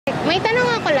May tanong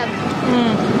ako, love.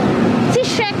 Si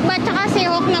Shrek ba tsaka si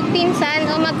Hawk magpinsan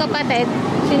o magkapatid?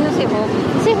 Sino si Hawk?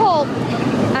 Si Hawk.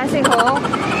 Ah, si Hawk?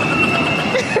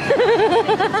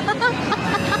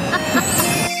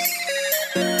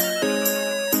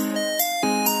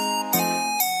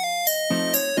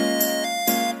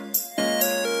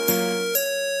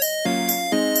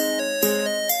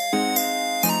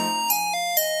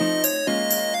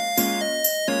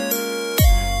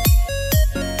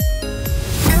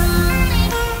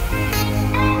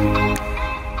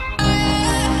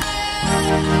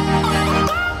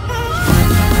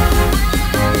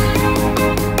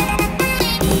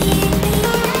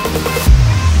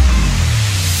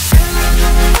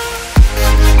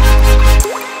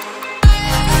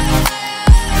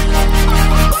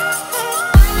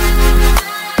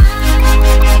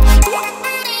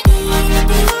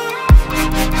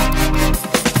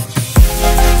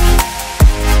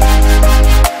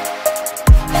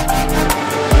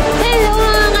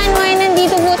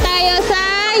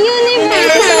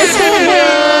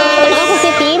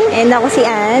 Ako si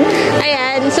Ann.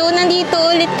 Ayan. So, nandito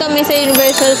ulit kami sa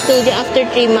Universal Studio after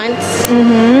 3 months.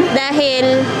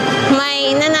 Dahil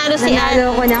may nanalo si Ann.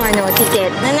 Nanalo ko ng ticket.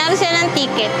 Nanalo siya ng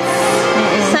ticket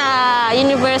sa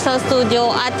Universal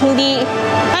Studio at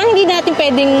parang hindi natin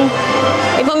pwedeng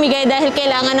ipamigay dahil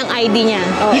kailangan ng ID niya.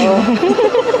 Oo.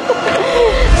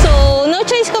 So, no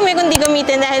choice kami kundi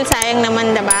gamitin dahil sayang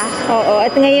naman, diba? Oo.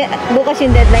 At ngayon, bukas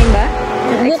yung deadline ba?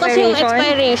 Bukas yung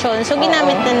expiration. So,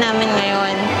 ginamit na namin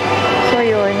ngayon. So,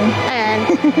 yun. Ayan.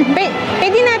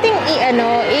 Pwede nating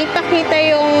ipakita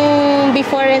yung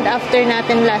before and after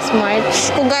natin last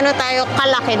March. Kung gano'n tayo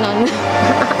kalaki nun.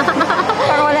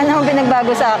 Parang wala namang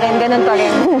pinagbago sa akin. Ganun pa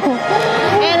rin.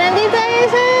 Ayan, nandito tayo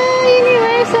sa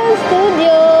Universal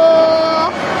Studio.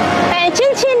 Ayan,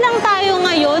 chill-chill lang tayo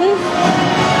ngayon.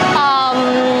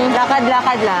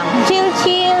 Lakad-lakad lang.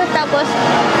 Chill-chill. Tapos,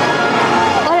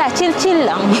 chill-chill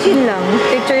lang. Chill lang.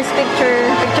 Picture-picture.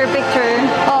 Picture-picture.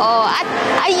 Oo. At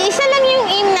isa lang yung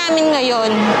aim namin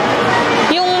ngayon.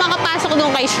 Yung makapasok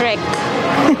doon kay Shrek.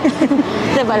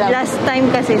 Diba lang? Last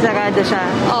time kasi sarado siya.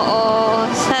 Oo.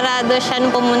 Sarado siya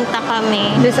nung pumunta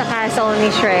kami. Doon sa castle ni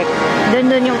Shrek.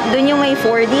 Doon yung may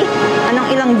 4D. Anong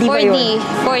ilang D ba yun?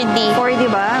 4D.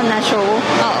 4D ba? Na show?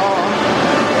 Oo.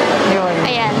 Yun.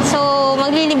 Ayan. So,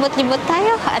 maglilibot-libot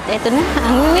tayo. At eto na,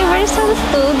 ang Universal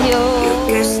Studio.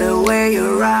 It's the way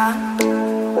you rock.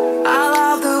 I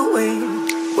love the way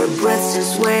where breath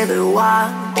is where the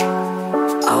wild.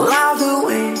 I love the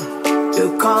way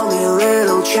you call me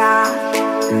little child.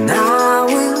 And I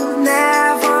will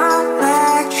never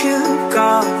let you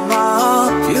go.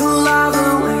 You love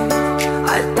the way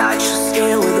I touch your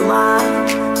skin with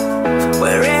mine.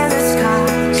 We're in the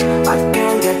skies, I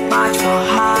can't get much more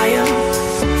higher.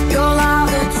 You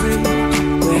love the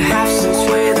dreams we have since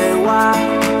we're the wild.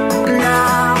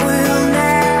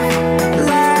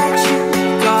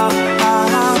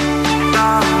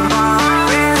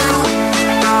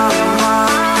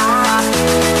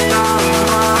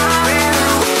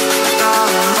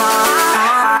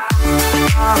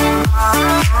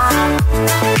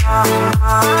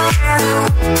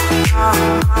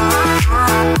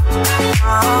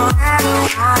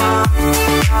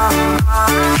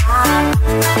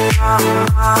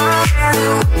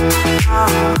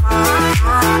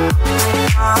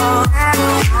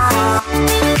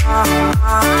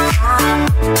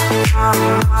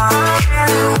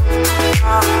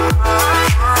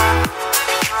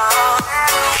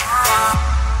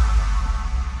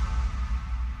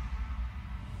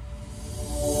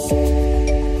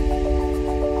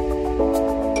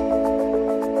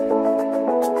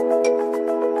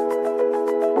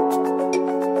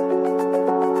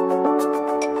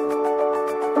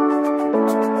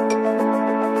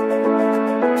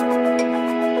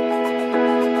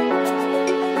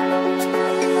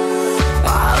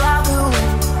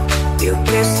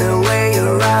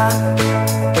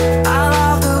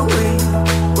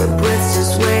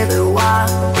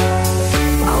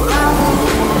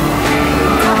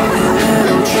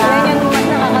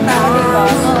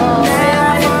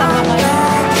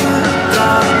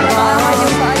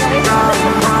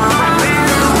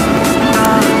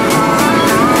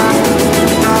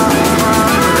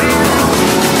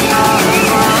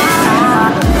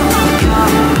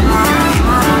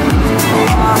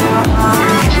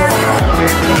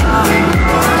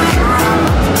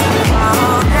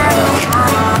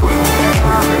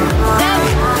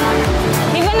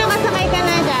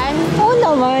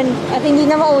 At hindi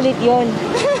na maulit yun.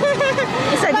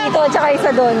 Isa dito, tsaka isa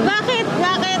doon. Bakit?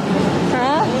 Bakit?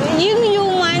 Ha? Yung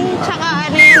human, tsaka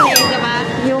ano yun eh, diba?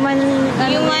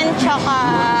 Human tsaka...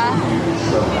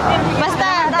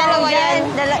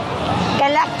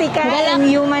 Galactica and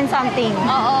human something.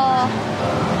 Oo.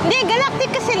 Hindi,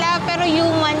 Galactica sila, pero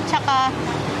human tsaka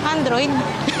android.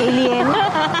 Alien.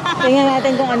 Tingnan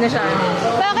natin kung ano siya.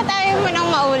 Bakit ayaw mo nang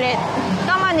maulit?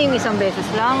 Tama na yung isang beses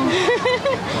lang.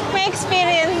 May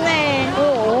experience na eh.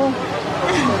 Oo.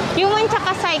 Human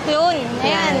tsaka cyclone.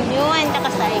 Ayan, human tsaka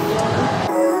cyclone.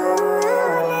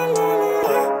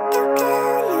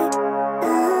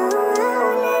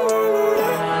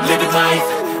 Living life,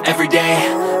 every day,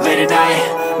 late at night,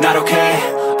 not okay.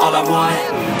 All I want,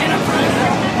 and I pray.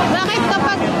 Bakit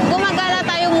kapag gumagala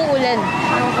tayo umuulan?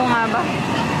 Ewan ko nga ba?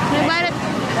 May balat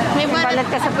Balat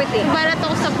ka sa puwet eh. Balat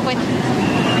ako sa puwet.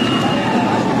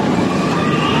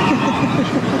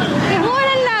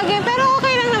 Umuulan lagi, pero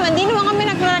okay lang naman. Di naman kami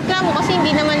nagreklamo kasi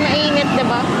hindi naman mainit,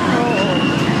 diba? Oo.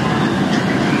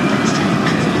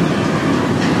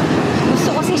 Gusto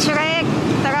ko si Shrek.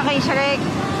 Tara kay Shrek.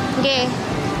 Okay.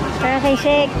 Tara kay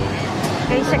Shrek.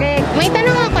 Kay Shrek. May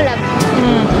tanong ako, love.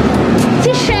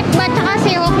 Si Shrek ba tsaka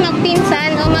si Hope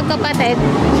magpinsan o magkapatid?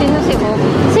 Sino si Hope?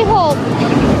 Si Hope.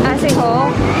 Ah, si Hope?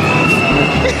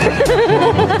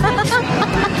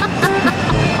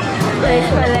 Guys,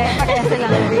 pala. Parehas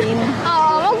silang green.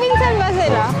 Oo, magpinsan ba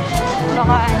sila?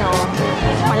 Baka ano,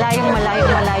 malayong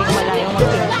magpinsan.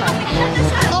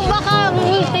 O baka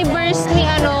multiverse ni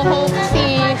Hope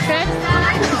si Shrek?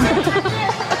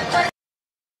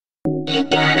 You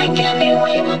gotta give me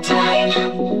way more time.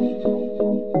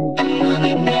 I'll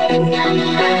be better down the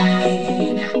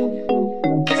line.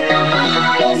 'Cause now my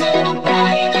heart is in a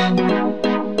bind.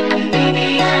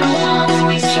 Baby, I don't wanna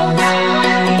waste your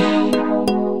time.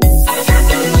 I got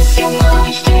to miss you while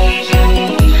we stay.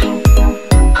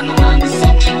 I'm the one that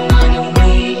set you on your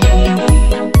way.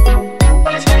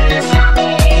 But it's been this long,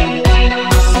 baby,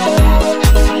 I'm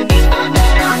so deep on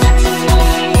that on the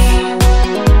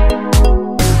tonight.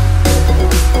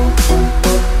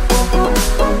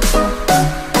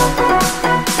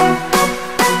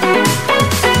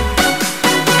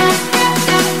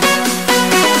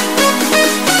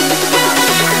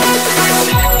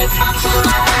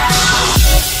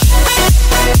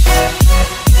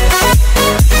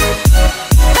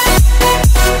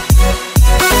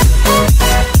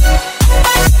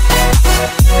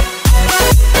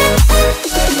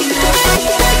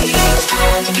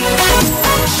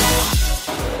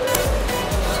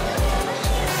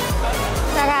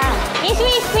 Tara. Miss,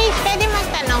 pwede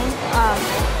magtanong? Ah,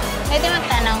 Pwede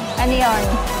magtanong? ano yun?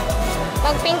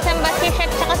 Magpinsan ba si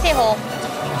Shrek tsaka si Hope?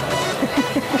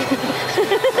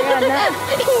 Ayan na.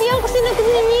 Hindi ako sinagot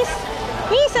ni Miss.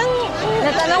 Miss, ang...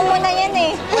 Natanong mo na yan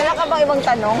eh. Wala ka bang ibang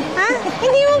tanong? Ha?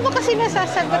 Hindi mo ba kasi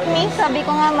nasasagot, Miss? Sabi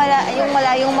ko nga, yung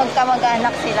malayong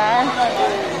magkamag-anak sila.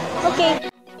 Okay.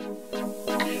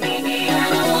 Baby, I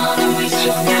don't wanna waste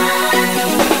your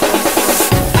time.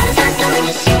 I got to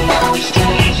miss you while we stay.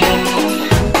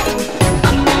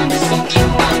 I'm the one that set you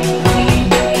on your way.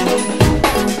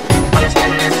 But it's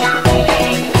been this long,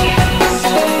 baby, I'm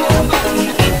so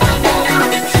deep on that on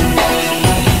the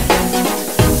tonight.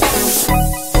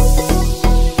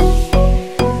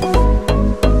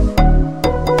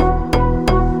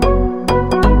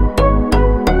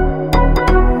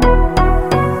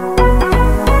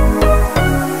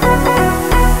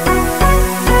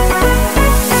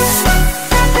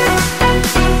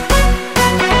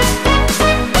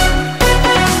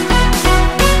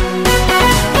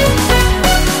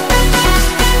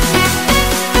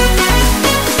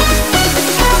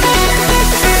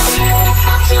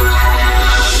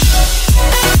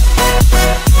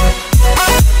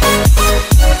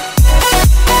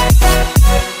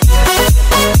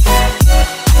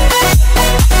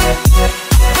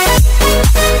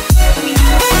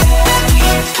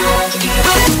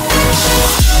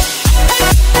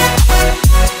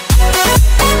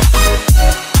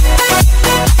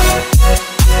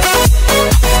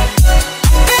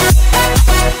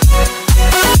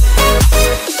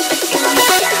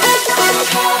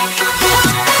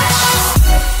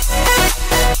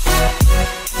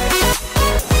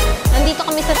 Nandito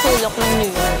kami sa sulok ng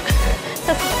New York.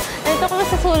 Nandito kami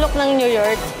sa sulok ng New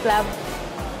York Club.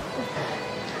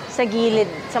 Sa gilid.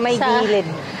 Sa may gilid.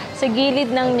 Sa gilid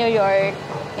ng New York.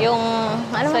 Yung...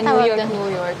 Ano Sa ba tawag New York, doon? New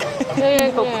York. New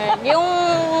York, New York. Yung...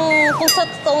 Kung sa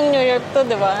totoong New York to,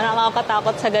 di ba?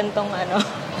 Nakakatakot sa gantong ano.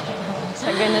 Sa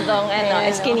ganitong Ayan,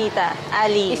 Eskinita.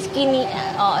 Ali. Skinny.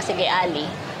 Oo, sige, Ali.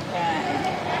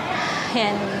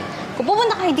 Yan. Kung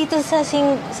pupunta kayo dito sa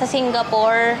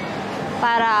Singapore,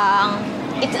 parang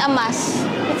it's a must.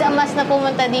 It's a must na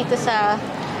pumunta dito sa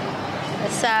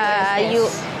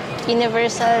Yes.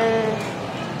 Universal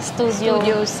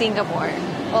Studio Singapore.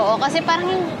 Oo, kasi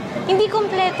parang hindi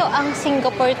kompleto ang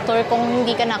Singapore tour kung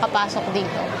hindi ka nakapasok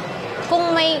dito.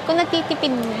 Kung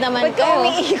nagtitipid naman Ba't ka kayo.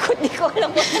 umiikot? Di ko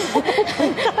alam kung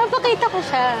Papakita ko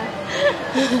siya.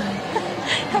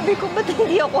 sabi ko, ba't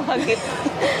hindi ako hagip?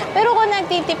 Pero kung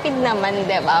nagtitipid naman,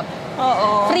 di ba?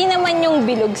 Oo. Free naman yung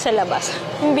bilog sa labas.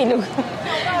 Yung bilog.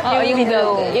 Oo, yung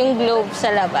bilog. globe. Yung globe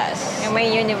sa labas. Yung may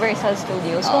Universal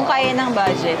Studios. Kung kaya ng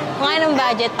budget. Kung anong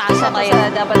budget, pasok Ito kayo. sa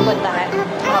dapat puntahan.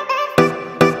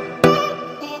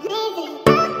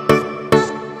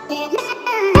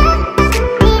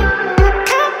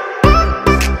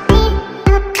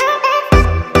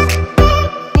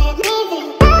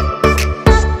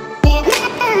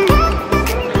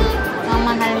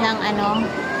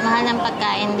 Mahal ng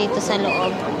pagkain dito sa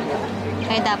loob.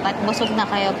 Kaya dapat busog na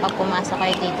kayo pag pumasok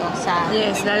kayo dito sa...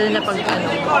 Yes, lalo na pag ano.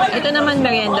 Ito naman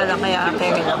merienda lang, kaya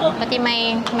carry lang. Pati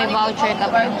may voucher ka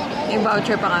pa. May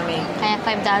voucher pa kami. Kaya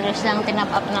 $5 lang tinap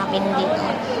up namin dito.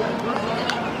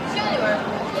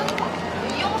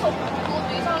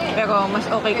 Pero mas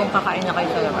okay kung kakain na kayo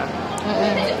sa labas.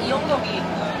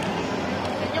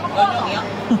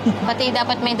 Pati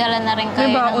dapat may dala na rin kayo.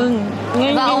 May baon.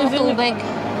 Ng baong tubig.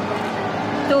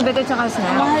 Tubig at saka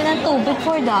snacks. Mahal ng tubig,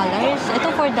 $4. Ito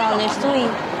 $4 to eh.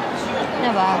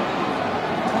 Diba?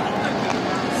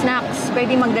 Snacks.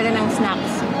 Pwede magdala ng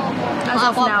snacks. As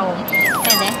of Ako, now.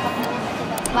 Pwede?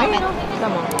 Bakit?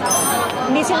 Tama.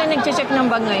 Hindi sila nag-check ng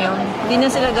bag ngayon. Hindi na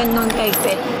sila ganun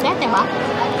kaigpit. Dati ba?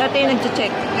 Dati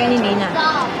nag-check. Ngayon hindi na.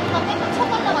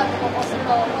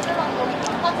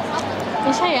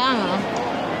 Masaya nga.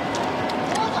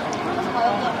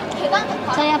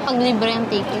 Saya pag libre ang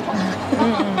ticket.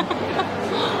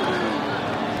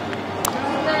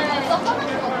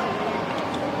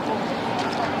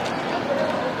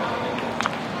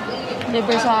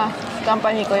 Libre sa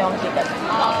company ko yung ticket.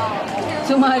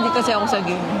 Sumali kasi ako sa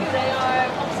game.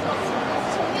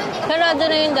 Sarado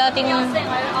na yung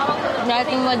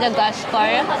dating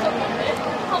Madagascar.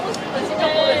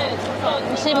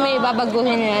 Kasi may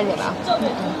babaguhin nila, di ba?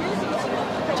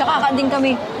 Tsaka din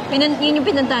kami, yun yung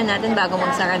pinuntahan natin bago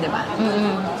magsara, di ba?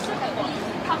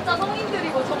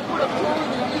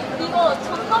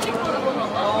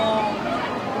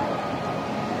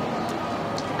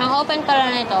 Ang open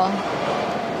pala nito,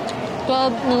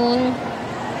 12 noon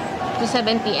to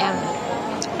 7 p.m.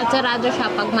 At sarado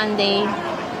siya pag Monday,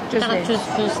 tsaka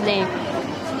Tuesday.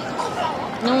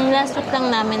 Nung last week lang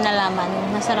namin nalaman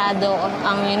na sarado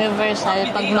ang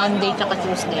Universal pag Monday tsaka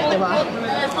Tuesday, di ba?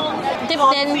 Tip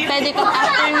din, pwede kung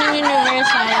after ng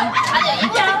Universal,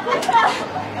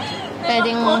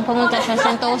 pwedeng pumunta sa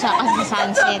Sentosa kasi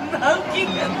sunset.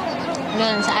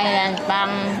 Doon sa island,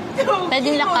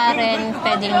 pwedeng lakarin,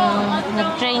 pwedeng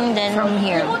nag-train din. From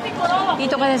here.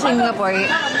 Dito kasi sa Singapore,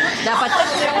 dapat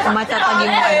matatag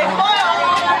yung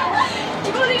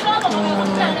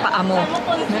paa mo.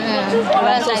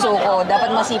 Walang susuko. Dapat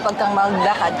masipag kang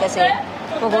maglakad kasi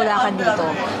pag wala ka dito,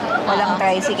 walang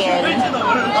tricycle.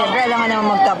 Siyempre, alam ka naman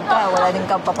mag-cab ka. Wala din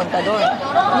cab papunta doon.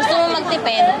 Gusto mo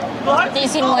magtipid,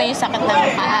 tiisin mo yung sakit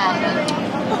ng paa.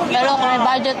 Pero kung may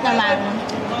budget naman,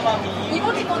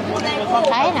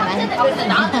 kaya naman.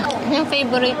 Yung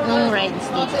favorite mong rides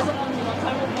dito?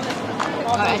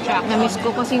 Or attract? Na-miss ko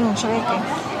kasi yung Shrek eh.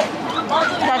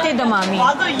 Dati The Mummy.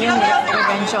 Yung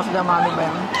Revenge of the Mummy ba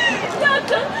yun?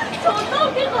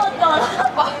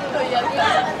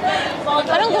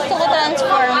 Parang gusto ko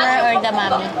Transformer or The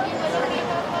Mummy.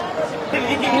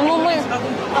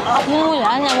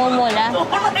 Namumula.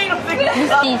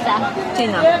 Mistisa.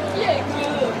 Sino?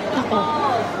 Ako.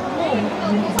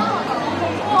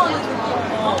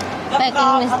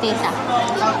 Peking mistisa.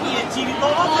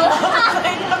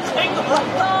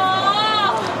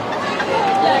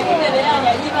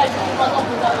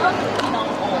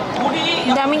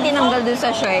 Ang daming tinanggal doon sa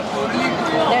Shrek.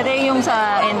 Dati yung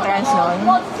sa entrance noon,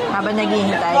 habang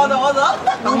naghihintay.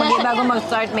 Bago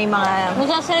mag-start, may mga...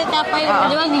 Magsasalita pa yung,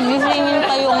 di ba, gigisingin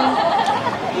pa yung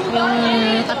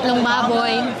tatlong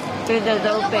baboy.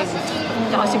 Little Pig.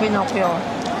 Tsaka si Pinocchio.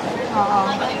 Oo.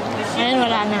 Ngayon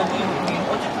wala na.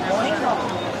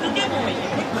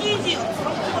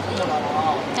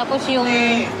 Tapos yung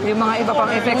mga iba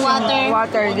pang effects ng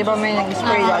water, di ba may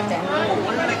nag-spray dati?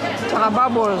 Tsaka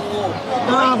bubble.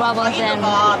 mga bubbles yan.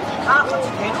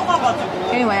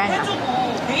 Ngayon wala na.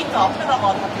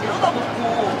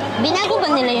 Binago ba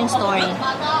nila yung story?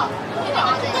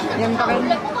 Yan pa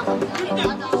rin.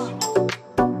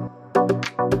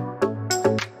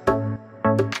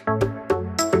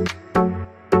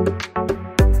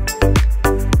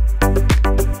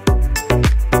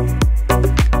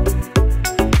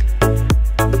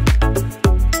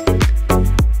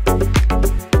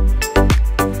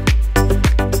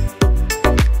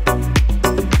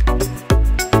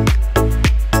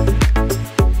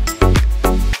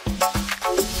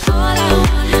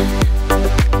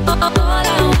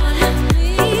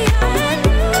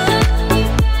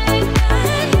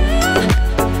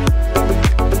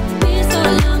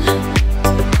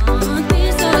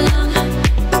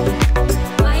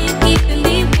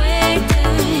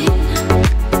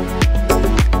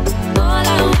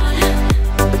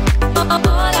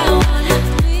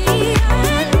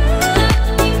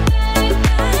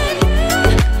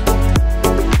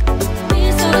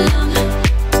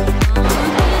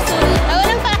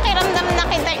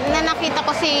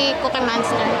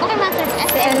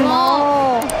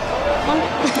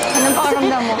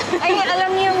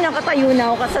 yung nakatayo na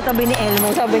ako sa tabi ni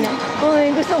Elmo. Sabi niya, uy,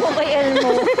 gusto ko kay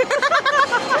Elmo.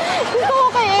 Gusto ko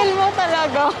kay Elmo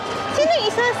talaga. Sino yung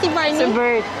isa? Si Barney? Si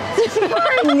Bert. Si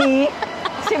Barney?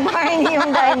 Si Barney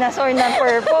yung dinosaur na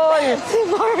purple. Si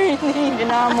Barney.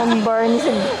 Ginamang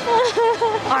Barney.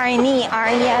 Arnie.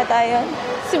 Arnie ata yun.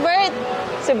 Si Bert.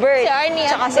 Si Bert. Si Arnie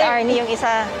at Tsaka si Bert. Arnie yung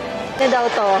isa. Na daw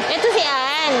to. Ito si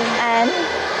Ann. Anne.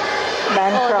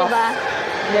 Bancroft. diba?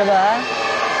 Diba?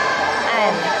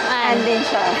 Anne. Anne. Anne din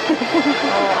siya.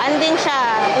 Ann din siya.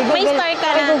 May star ka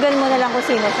na. I-google mo na lang kung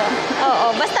sino siya.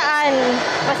 Oo, basta Ann.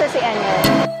 Basta si Anne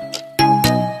yan.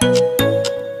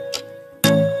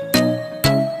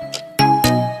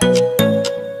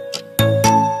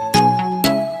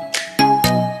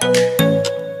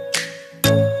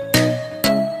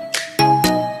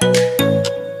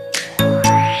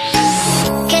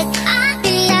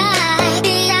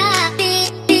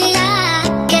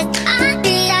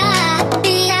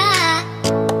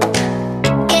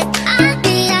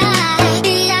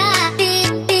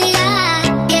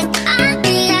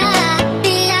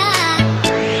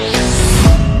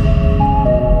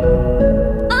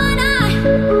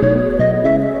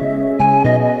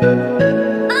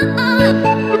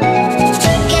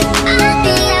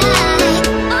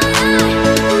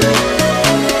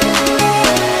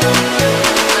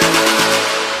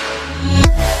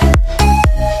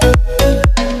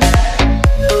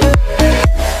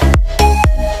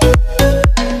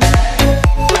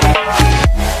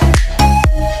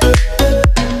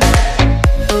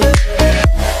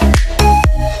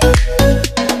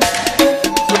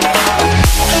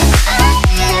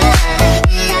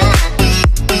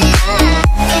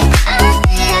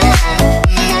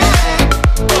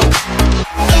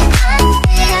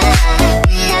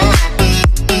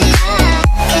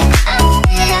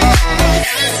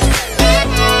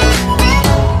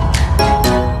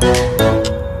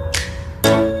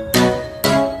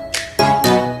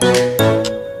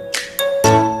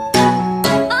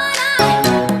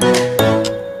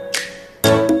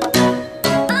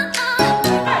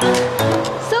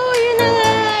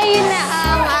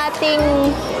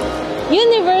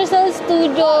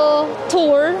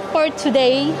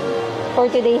 Today. For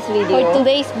today's video. For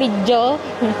today's video.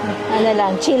 Ano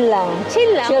lang, chill lang.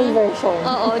 Chill lang. Chill version.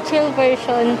 Oo, chill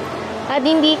version. At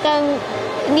hindi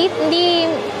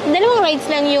dalawang rides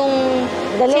lang yung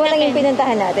Dalawa lang yung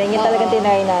pinuntahan natin. Yung talagang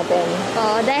tinry natin.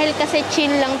 Oo, dahil kasi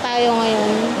chill lang tayo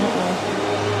ngayon.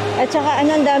 At saka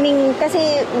ang daming,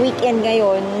 kasi weekend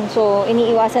ngayon, so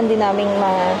iniiwasan din namin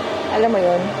alam mo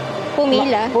yun,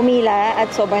 pumila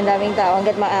at sobrang daming tao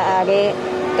hanggat maaari.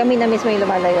 Kami na mismo yung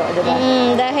lumalayo, diba?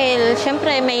 Dahil,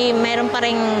 syempre, meron pa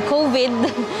rin COVID.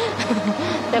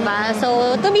 Diba?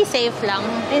 So, to be safe lang.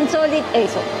 And sulit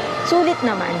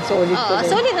naman.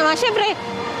 Sulit naman. Syempre,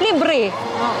 libre.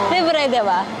 Libre,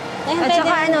 diba? At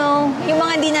saka yung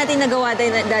mga hindi natin nagawa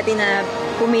dati na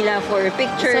pumila for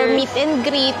pictures. So, meet and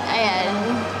greet. Ayan.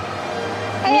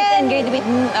 Meet and greet with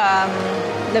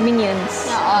the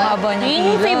Minions. Habang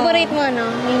yun yung favorite mo,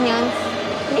 no? Minions.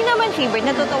 Hindi naman favorite.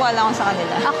 Natutuwa lang ako sa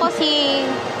kanila. Ako si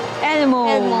Elmo.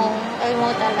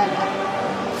 Elmo talaga.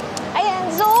 Ayan.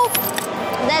 So,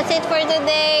 that's it for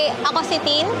today. Ako si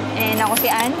Tin. And ako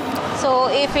si Ann. So,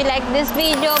 if you like this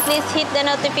video, please hit the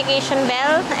notification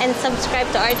bell and subscribe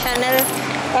to our channel.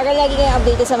 Para lagi kayong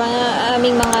updated sa mga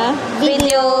aming mga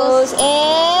videos.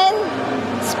 And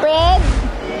spread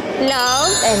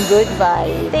love and good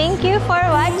vibes. Thank you for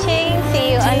watching.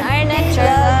 See you on our next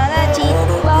vlog.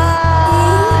 Bye!